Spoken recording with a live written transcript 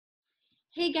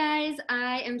Hey guys,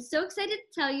 I am so excited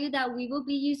to tell you that we will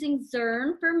be using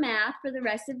Zearn for math for the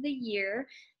rest of the year.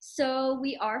 So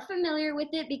we are familiar with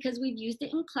it because we've used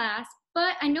it in class,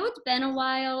 but I know it's been a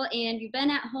while and you've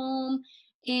been at home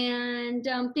and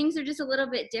things are just a little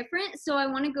bit different. So I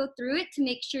want to go through it to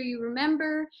make sure you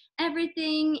remember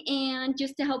everything and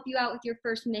just to help you out with your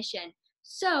first mission.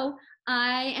 So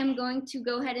I am going to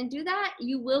go ahead and do that.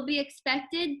 You will be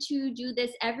expected to do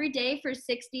this every day for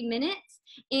 60 minutes.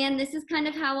 And this is kind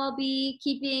of how I'll be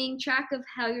keeping track of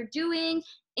how you're doing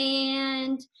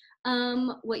and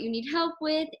what you need help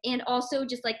with, and also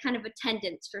just like kind of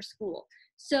attendance for school.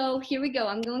 So here we go.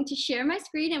 I'm going to share my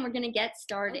screen and we're going to get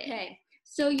started. Okay,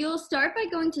 so you'll start by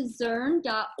going to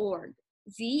zearn.org,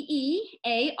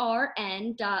 zearn.org,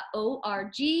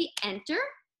 enter.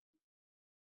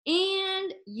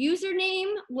 And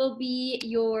username will be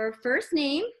your first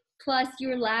name plus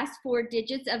your last 4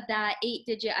 digits of that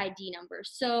 8-digit ID number.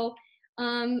 So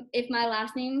if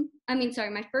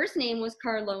my first name was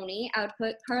Carloni, I would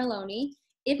put Carloni.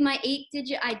 If my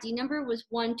 8-digit ID number was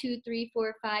 1, 2, 3,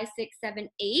 4, 5, 6, 7,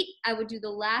 8, I would do the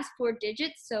last 4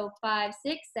 digits, so 5,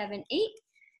 6, 7, 8.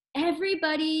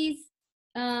 Everybody's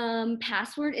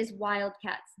password is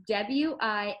Wildcats,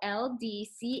 WILDCATS,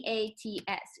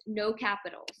 no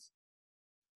capitals.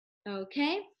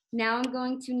 Okay, now I'm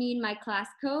going to need my class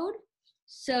code.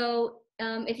 So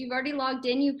if you've already logged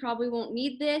in, you probably won't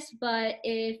need this, but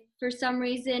if for some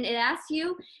reason it asks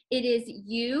you, it is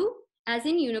U as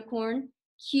in unicorn,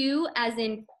 Q as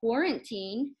in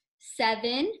quarantine,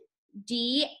 7,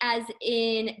 D as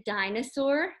in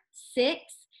dinosaur, 6,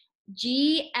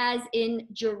 G as in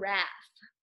giraffe.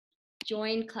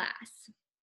 Join class.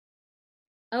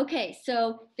 Okay,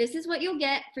 so this is what you'll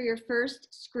get for your first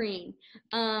screen.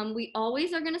 We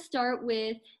always are going to start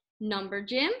with number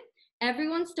gym.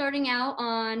 Everyone's starting out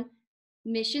on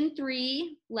mission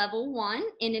 3, level 1,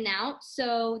 in and out.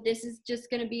 So this is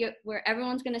just going to be where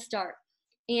everyone's going to start.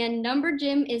 And number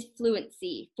gym is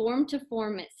fluency, form to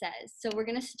form it says. So we're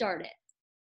going to start it.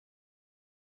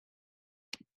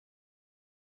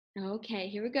 Okay,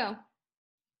 here we go.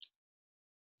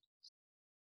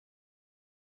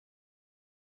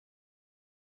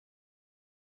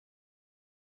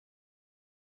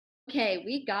 Okay,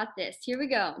 we got this. Here we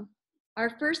go. Our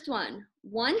first one,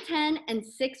 1 10 and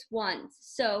 6 ones.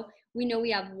 So we know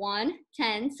we have 1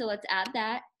 10, so let's add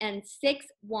that, and 6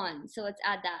 1, so let's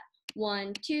add that.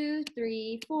 1 2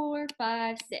 3 4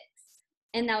 5 6,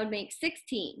 and that would make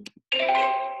 16.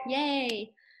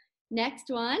 Yay! Next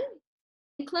one,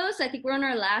 close. I think we're on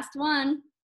our last one.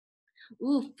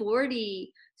 Ooh,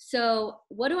 40. So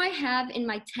what do I have in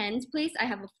my tens place? I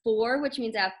have a 4, which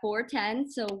means I have 4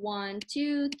 tens. So 1,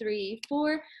 2, 3,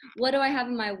 4. What do I have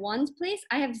in my ones place?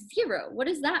 I have 0. What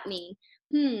does that mean?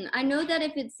 I know that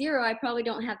if it's 0, I probably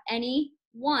don't have any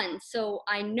ones. So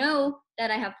I know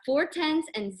that I have 4 tens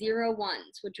and 0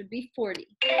 ones, which would be 40.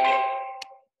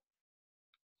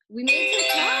 We made some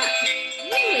top.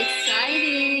 Ooh,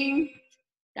 exciting.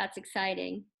 That's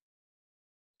exciting.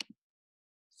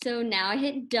 So now I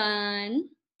hit done.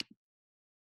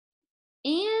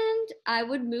 And I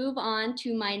would move on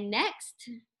to my next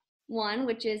one,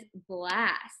 which is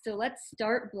blast. So let's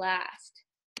start blast.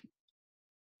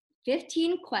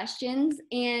 15 questions,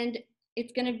 and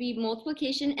it's going to be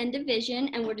multiplication and division,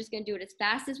 and we're just going to do it as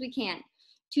fast as we can.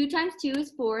 2 times 2 is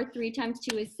 4, 3 times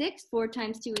 2 is 6, 4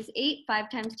 times 2 is 8, 5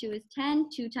 times 2 is 10,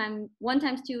 1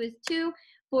 times 2 is 2,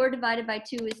 4 divided by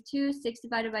 2 is 2, 6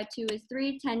 divided by 2 is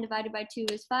 3, 10 divided by 2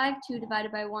 is 5, 2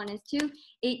 divided by 1 is 2,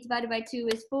 8 divided by 2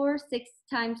 is 4, 6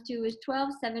 times 2 is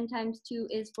 12, 7 times 2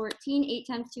 is 14, 8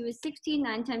 times 2 is 16,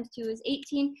 9 times 2 is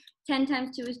 18, 10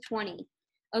 times 2 is 20.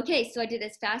 Okay, so I did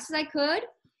as fast as I could,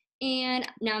 and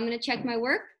now I'm going to check my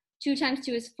work. 2 times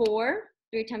 2 is 4,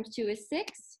 3 times 2 is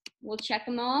 6. We'll check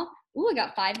them all. Ooh, I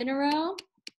got 5 in a row,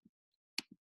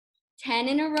 10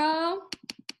 in a row,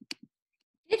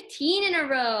 15 in a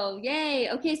row. Yay.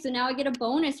 Okay, so now I get a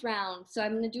bonus round. So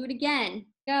I'm going to do it again.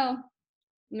 Go. I'm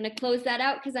going to close that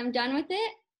out because I'm done with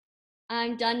it.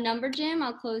 I'm done number gym.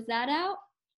 I'll close that out.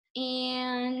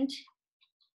 And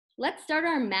let's start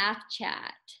our math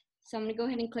chat. So I'm going to go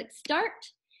ahead and click start.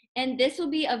 And this will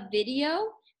be a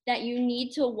video that you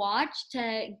need to watch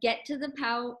to get to the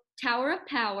Tower of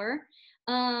Power.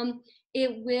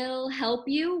 It will help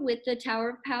you with the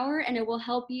Tower of Power, and it will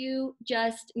help you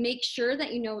just make sure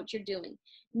that you know what you're doing.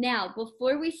 Now,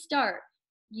 before we start,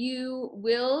 you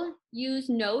will use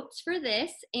notes for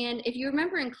this, and if you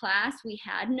remember in class, we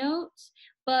had notes,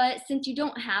 but since you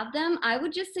don't have them, I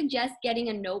would just suggest getting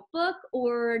a notebook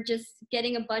or just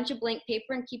getting a bunch of blank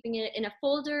paper and keeping it in a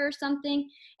folder or something,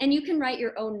 and you can write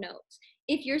your own notes.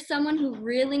 if you're someone who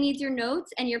really needs your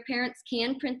notes and your parents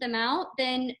can print them out,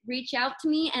 then reach out to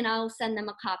me and I'll send them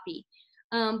a copy.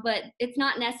 But it's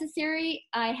not necessary.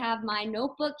 I have my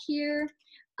notebook here,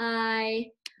 my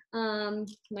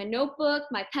notebook,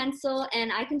 my pencil,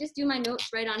 and I can just do my notes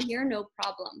right on here, no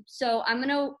problem. So I'm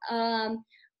gonna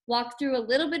walk through a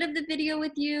little bit of the video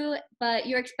with you, but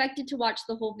you're expected to watch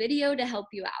the whole video to help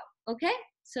you out, okay?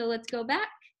 So let's go back.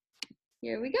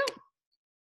 Here we go.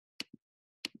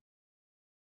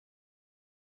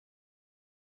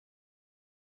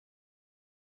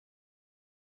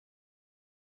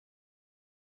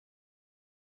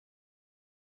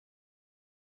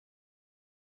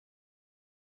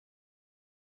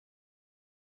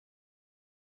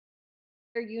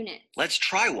 Units. Let's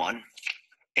try one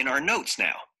in our notes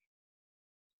now.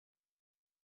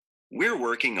 We're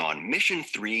working on Mission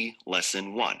 3,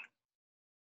 Lesson 1.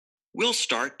 We'll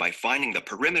start by finding the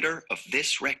perimeter of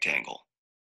this rectangle.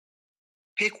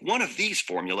 Pick one of these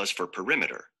formulas for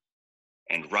perimeter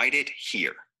and write it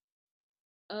here.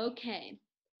 Okay,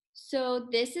 so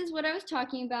this is what I was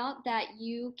talking about, that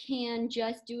you can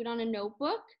just do it on a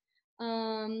notebook.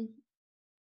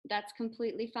 That's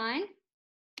completely fine.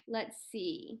 Let's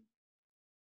see.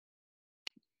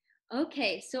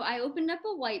 Okay, so I opened up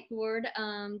a whiteboard.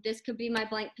 This could be my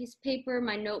blank piece of paper,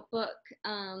 my notebook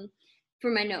for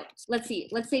my notes. Let's see,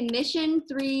 let's say Mission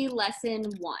 3, Lesson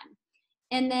 1.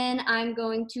 And then I'm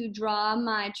going to draw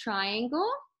my triangle.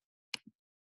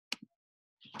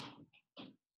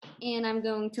 And I'm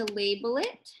going to label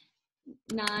it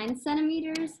 9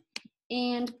 centimeters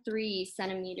and 3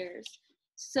 centimeters.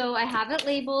 So I have it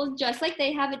labeled just like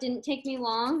they have. It didn't take me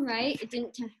long, right?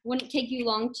 Wouldn't take you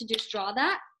long to just draw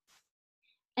that.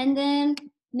 And then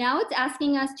now it's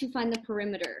asking us to find the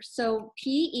perimeter. So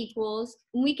P equals,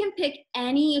 we can pick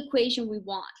any equation we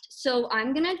want. So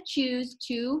I'm gonna choose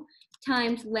 2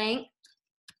 times length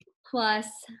plus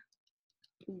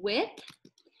width.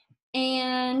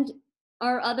 And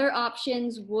our other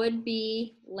options would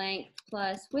be length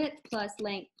plus width plus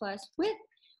length plus width,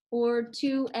 or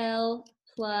 2L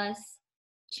plus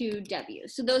 2W.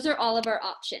 So those are all of our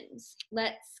options.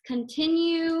 Let's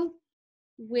continue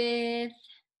with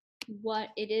what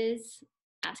it is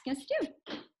asking us to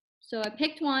do. So I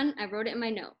picked one, I wrote it in my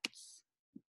notes.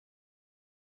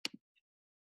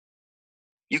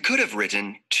 You could have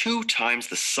written 2 times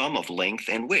the sum of length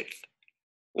and width,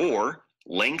 or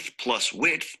length plus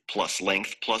width plus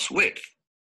length plus width,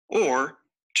 or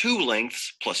 2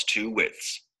 lengths plus 2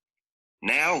 widths.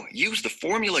 Now, use the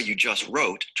formula you just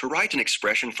wrote to write an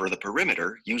expression for the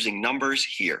perimeter using numbers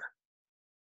here.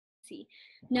 See,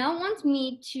 now it wants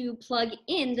me to plug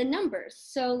in the numbers.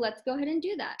 So let's go ahead and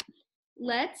do that.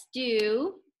 Let's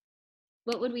do,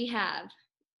 what would we have?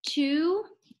 2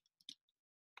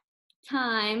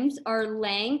 times our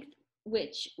length,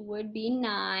 which would be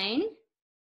 9,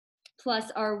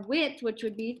 plus our width, which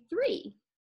would be 3.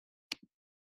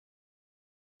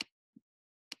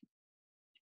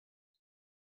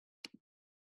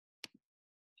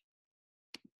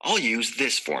 I'll use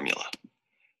this formula.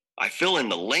 I fill in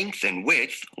the length and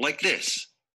width like this.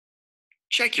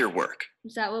 Check your work.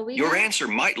 Is that what we Your got? answer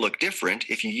might look different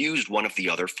if you used one of the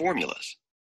other formulas.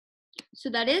 So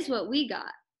that is what we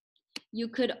got. You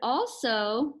could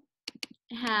also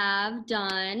have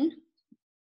done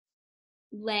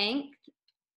length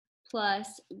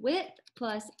plus width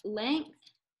plus length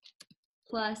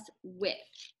plus width.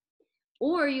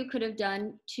 Or you could have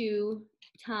done 2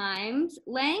 times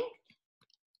length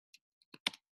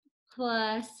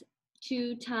plus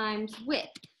 2 times width.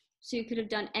 So you could have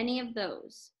done any of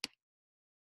those.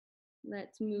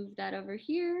 Let's move that over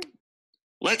here.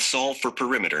 Let's solve for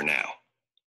perimeter now.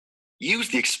 Use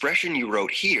the expression you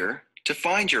wrote here to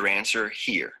find your answer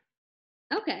here.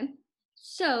 Okay,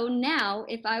 so now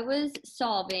if I was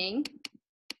solving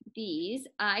these,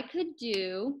 I could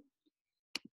do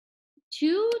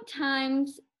 2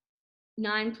 times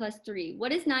 9 plus 3.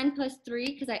 What is 9 plus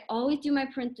 3? Because I always do my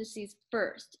parentheses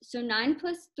first. So 9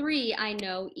 plus 3 I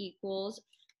know equals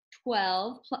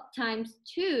 12 times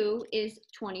 2 is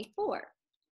 24.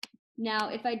 Now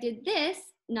if I did this,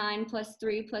 9 plus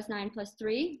 3 plus 9 plus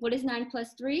 3, what is 9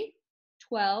 plus 3?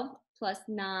 12 plus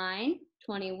 9,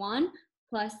 21,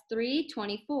 plus 3,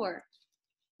 24.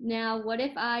 Now what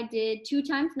if I did 2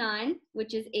 times 9,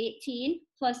 which is 18,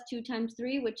 plus 2 times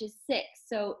 3, which is 6.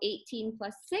 So 18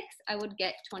 plus 6, I would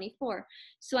get 24.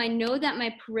 So I know that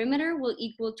my perimeter will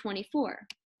equal 24.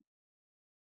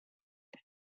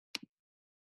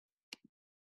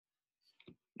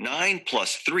 Nine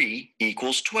plus 3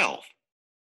 equals 12.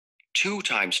 2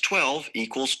 times 12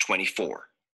 equals 24.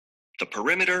 The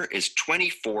perimeter is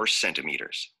 24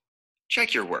 centimeters.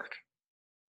 Check your work.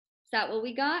 that what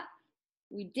we got?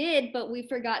 We did, but we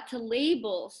forgot to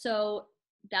label. So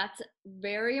that's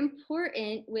very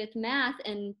important with math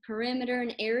and perimeter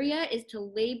and area is to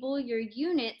label your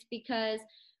units, because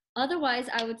otherwise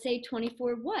I would say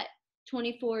 24 what?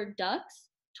 24 ducks,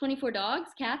 24 dogs,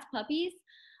 cats, puppies,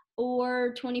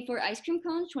 or 24 ice cream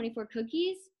cones, 24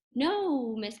 cookies?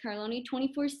 No, Miss Carloni,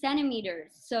 24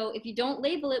 centimeters. So if you don't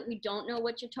label it, we don't know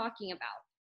what you're talking about.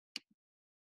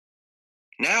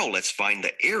 Now let's find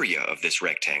the area of this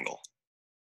rectangle.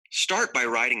 Start by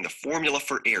writing the formula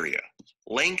for area.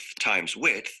 Length times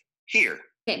width here.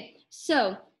 Okay,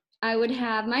 so I would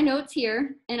have my notes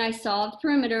here, and I solved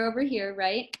perimeter over here,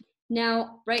 right?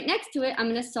 Now, right next to it, I'm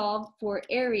going to solve for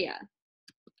area.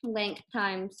 Length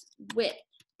times width.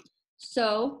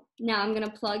 So now I'm going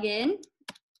to plug in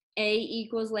A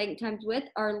equals length times width.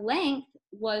 Our length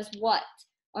was what?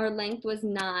 Our length was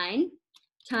 9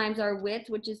 times our width,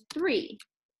 which is 3.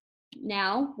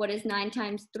 Now, what is 9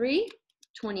 times 3?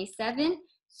 27.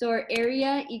 So our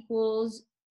area equals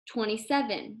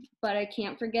 27, but I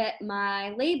can't forget my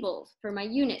labels for my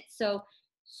units. So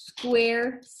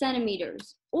square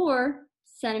centimeters or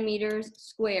centimeters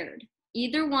squared.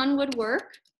 Either one would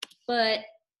work, but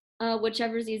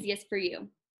whichever is easiest for you.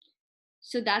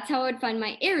 So that's how I would find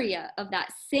my area of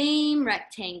that same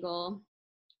rectangle.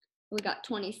 We got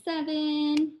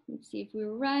 27. Let's see if we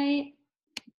were right.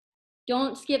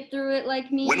 Don't skip through it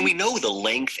like me. When we know the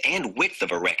length and width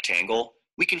of a rectangle,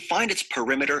 we can find its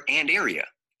perimeter and area.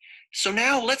 So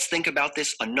now let's think about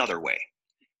this another way.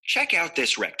 Check out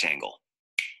this rectangle.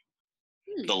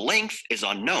 The length is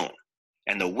unknown,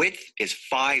 and the width is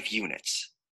 5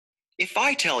 units. If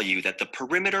I tell you that the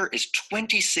perimeter is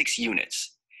 26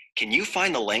 units, can you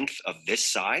find the length of this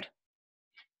side?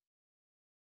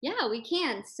 Yeah, we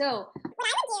can. So what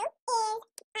I would do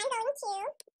is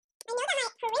I know that my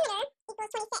perimeter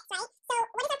equals 26, right? So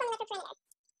what is our formula for perimeter?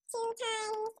 2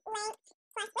 times length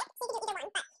plus width. So you can do either one,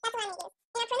 but that's what I'm going to use.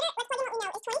 And our perimeter, let's plug in what we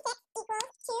know, is 26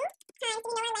 equals 2 times,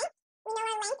 we know our length? We know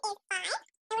our length is 5,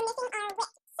 and we're missing our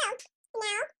width. So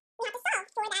now we have to solve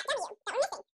for that W that we're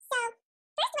missing. So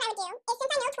first what I would do is,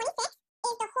 since I know 26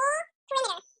 is the whole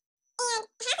perimeter, and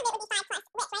half of it would be 5 plus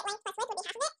width, right? Length plus width would be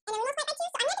half of it, and then we multiply by 2.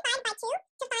 So I'm going to divide by 2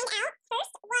 to find out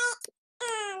first what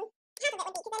half of it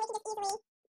would be, because then we can just easily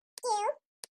do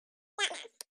that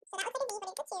math. So that looks like a Z, but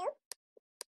it's a 2.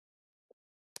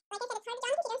 Like I said, it's hard to draw on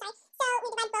the computer, I'm sorry. So we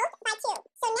divide both by 2.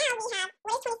 So now we have,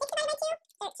 what is 26 divided by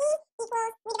 2? 13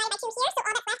 equals, we divide by 2 here, so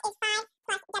all that's left is 5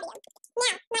 plus W.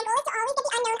 Now, my goal is to always get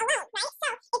the unknown alone, right? So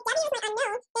if W is my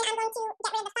unknown, then I'm going to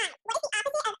get rid of the 5. What is the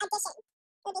opposite of addition?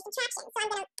 It would be subtraction. So I'm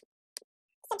going to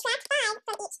subtract 5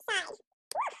 from each side.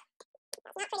 Woo!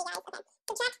 That's not pretty, guys. Okay.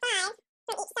 Subtract 5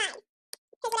 from each side.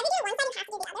 Because whatever you do one side, you have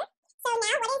to do the other. So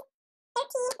now what is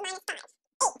 13 minus 5?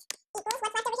 8 equals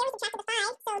what's left over here. We subtract the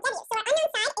 5, so W. So our unknown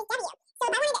side is W. So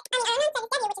if I wanted to, our unknown side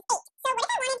is W, which is 8. So what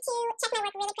if I wanted to check my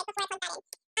work really quick before I plug that in?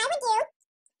 I would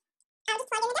just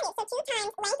plug in the W. So 2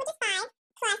 times length, which is 5,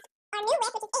 plus our new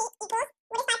width, which is 8, equals,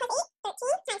 what is 5 plus 8?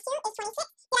 13 times 2 is 26.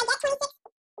 Did I get 26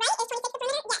 right? Is 26 the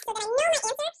perimeter? Yes. So then I know my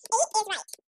answer, 8, is right.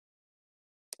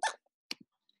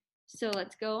 So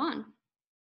let's go on.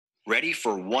 Ready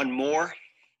for one more?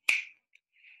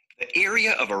 The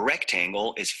area of a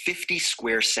rectangle is 50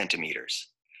 square centimeters.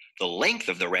 The length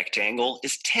of the rectangle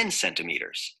is 10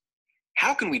 centimeters.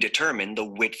 How can we determine the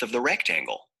width of the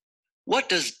rectangle? What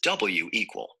does W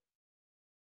equal?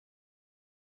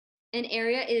 An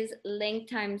area is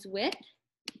length times width,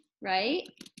 right?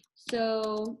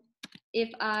 So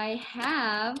if I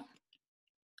have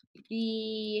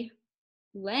the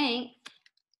length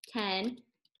 10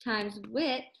 times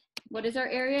width, what is our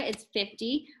area? It's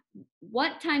 50.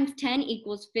 What times 10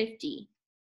 equals 50?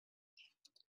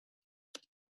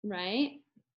 Right?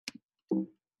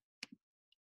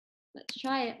 Let's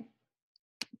try it.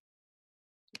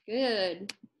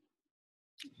 Good.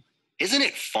 Isn't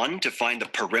it fun to find the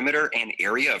perimeter and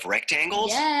area of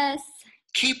rectangles? Yes.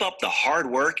 Keep up the hard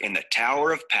work in the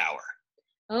Tower of Power.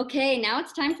 Okay, now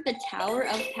it's time for the Tower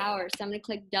of Power. So I'm going to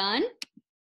click done.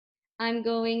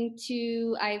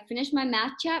 I finished my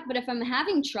math chat, but if I'm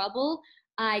having trouble,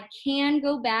 I can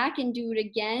go back and do it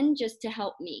again just to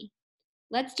help me.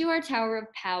 Let's do our Tower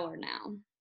of Power now.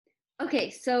 Okay,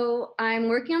 so I'm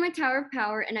working on my Tower of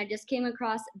Power and I just came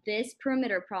across this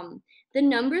perimeter problem. The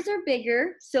numbers are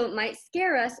bigger, so it might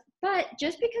scare us, but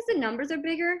just because the numbers are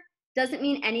bigger doesn't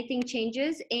mean anything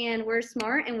changes and we're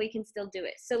smart and we can still do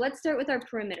it. So let's start with our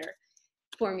perimeter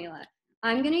formula.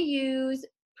 I'm gonna use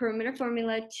perimeter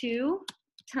formula 2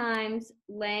 times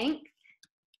length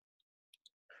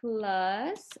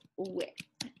plus width.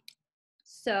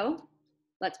 So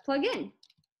let's plug in.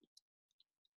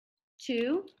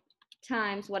 2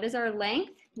 times, what is our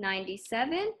length?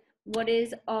 97. What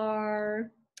is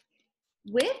our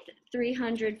width?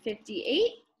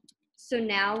 358. So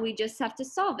now we just have to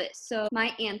solve it. So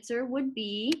my answer would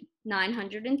be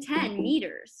 910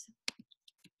 meters.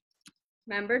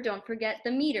 Remember, don't forget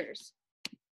the meters.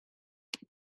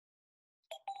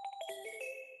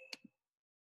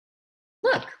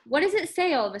 Look, what does it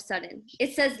say all of a sudden?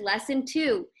 It says lesson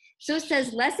 2. So it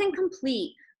says lesson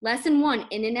complete. Lesson 1,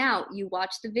 in and out. You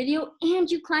watch the video and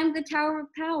you climbed the Tower of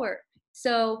Power.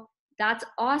 So that's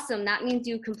awesome. That means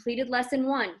you completed lesson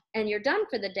 1 and you're done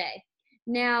for the day.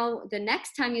 Now, the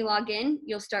next time you log in,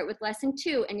 you'll start with lesson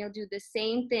 2 and you'll do the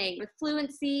same thing with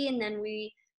fluency, and then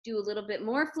we do a little bit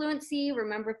more fluency.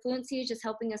 Remember, fluency is just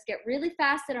helping us get really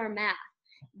fast at our math.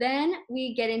 Then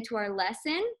we get into our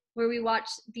lesson where we watch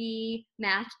the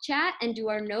math chat and do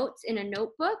our notes in a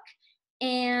notebook.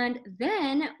 And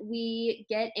then we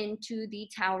get into the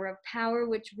Tower of Power,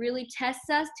 which really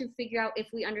tests us to figure out if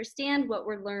we understand what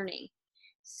we're learning.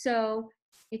 So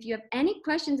if you have any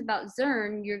questions about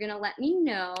Zearn, you're gonna let me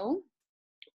know.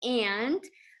 And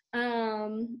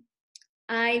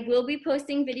I will be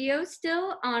posting videos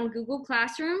still on Google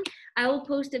Classroom. I will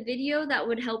post a video that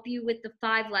would help you with the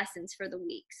 5 lessons for the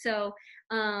week. So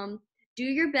do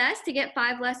your best to get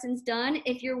 5 lessons done.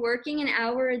 If you're working an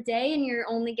hour a day and you're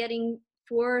only getting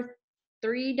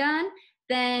 3 done,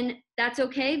 then that's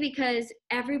okay because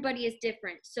everybody is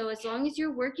different. So as long as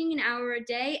you're working an hour a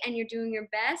day and you're doing your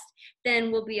best, then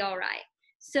we'll be all right.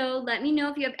 So let me know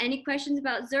if you have any questions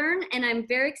about Zearn, and I'm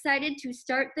very excited to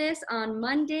start this on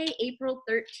Monday, April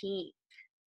 13th.